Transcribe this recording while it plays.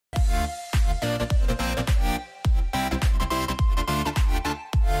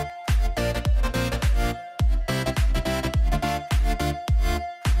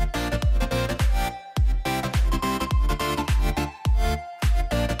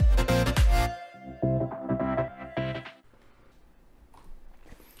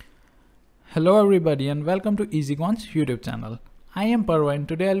Hello everybody and welcome to EzQuant's YouTube channel. I am Parva and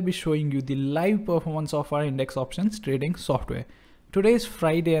today I'll be showing you the live performance of our index options trading software. Today is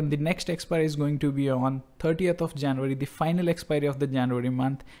Friday and the next expiry is going to be on 30th of January, the final expiry of the January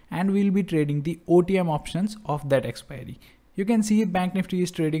month, and we'll be trading the OTM options of that expiry. You can see Bank Nifty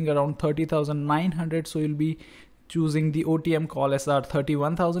is trading around 30,900, so you'll be choosing the OTM call as our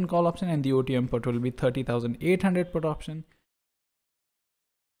 31,000 call option and the OTM put will be 30,800 put option.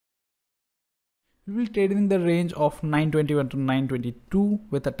 We will trade in the range of 921 to 922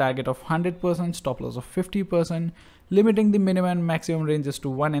 with a target of 100%, stop loss of 50%, limiting the minimum and maximum ranges to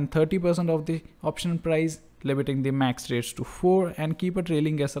 1 and 30% of the option price, limiting the max rates to 4, and keep a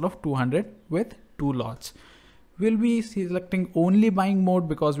trailing SL of 200 with 2 lots. We'll be selecting only buying mode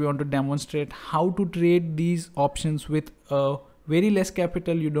because we want to demonstrate how to trade these options with very less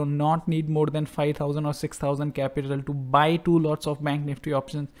capital. You do not need more than 5,000 or 6,000 capital to buy 2 lots of Bank Nifty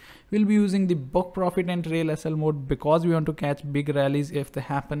options. We'll be using the book profit and trail SL mode because we want to catch big rallies if they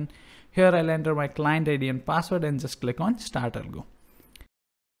happen. Here I'll enter my client ID and password and just click on Start Algo.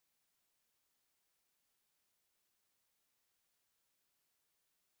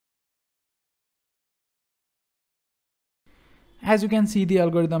 As you can see, the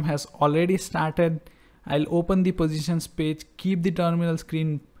algorithm has already started. I'll open the positions page, keep the terminal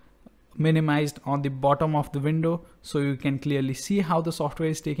screen minimized on the bottom of the window so you can clearly see how the software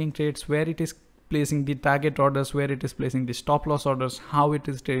is taking trades, where it is placing the target orders, where it is placing the stop loss orders, how it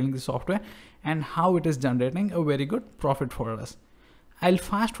is trading the software, and how it is generating a very good profit for us. I'll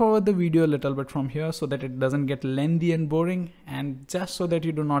fast forward the video a little bit from here so that it doesn't get lengthy and boring, and just so that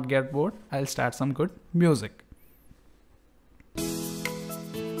you do not get bored, I'll start some good music.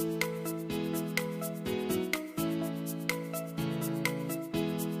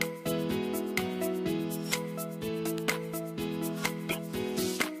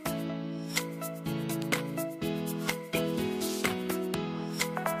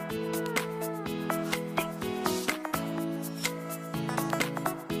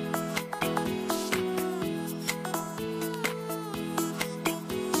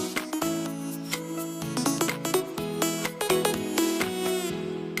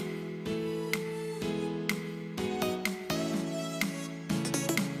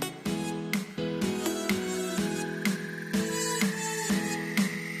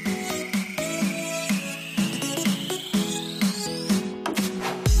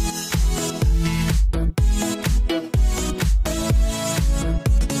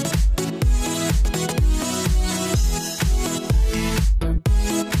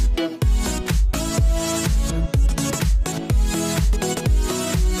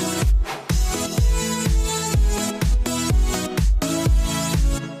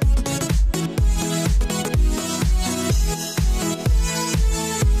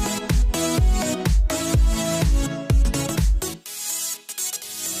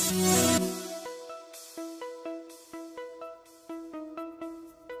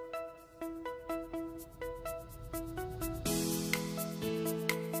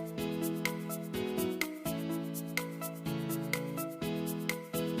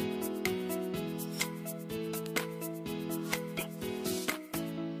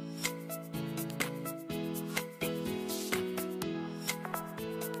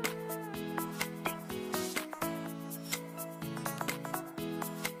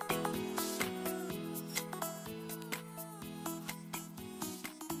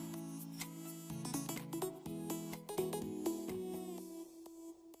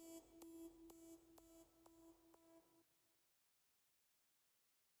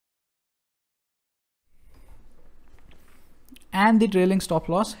 And the trailing stop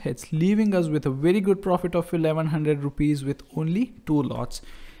loss hits, leaving us with a very good profit of 1100 rupees with only 2 lots.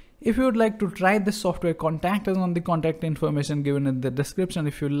 If you would like to try this software, contact us on the contact information given in the description.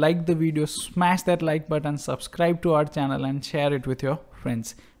 If you like the video, smash that like button, subscribe to our channel and share it with your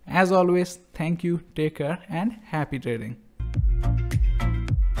friends. As always, thank you, take care and happy trading.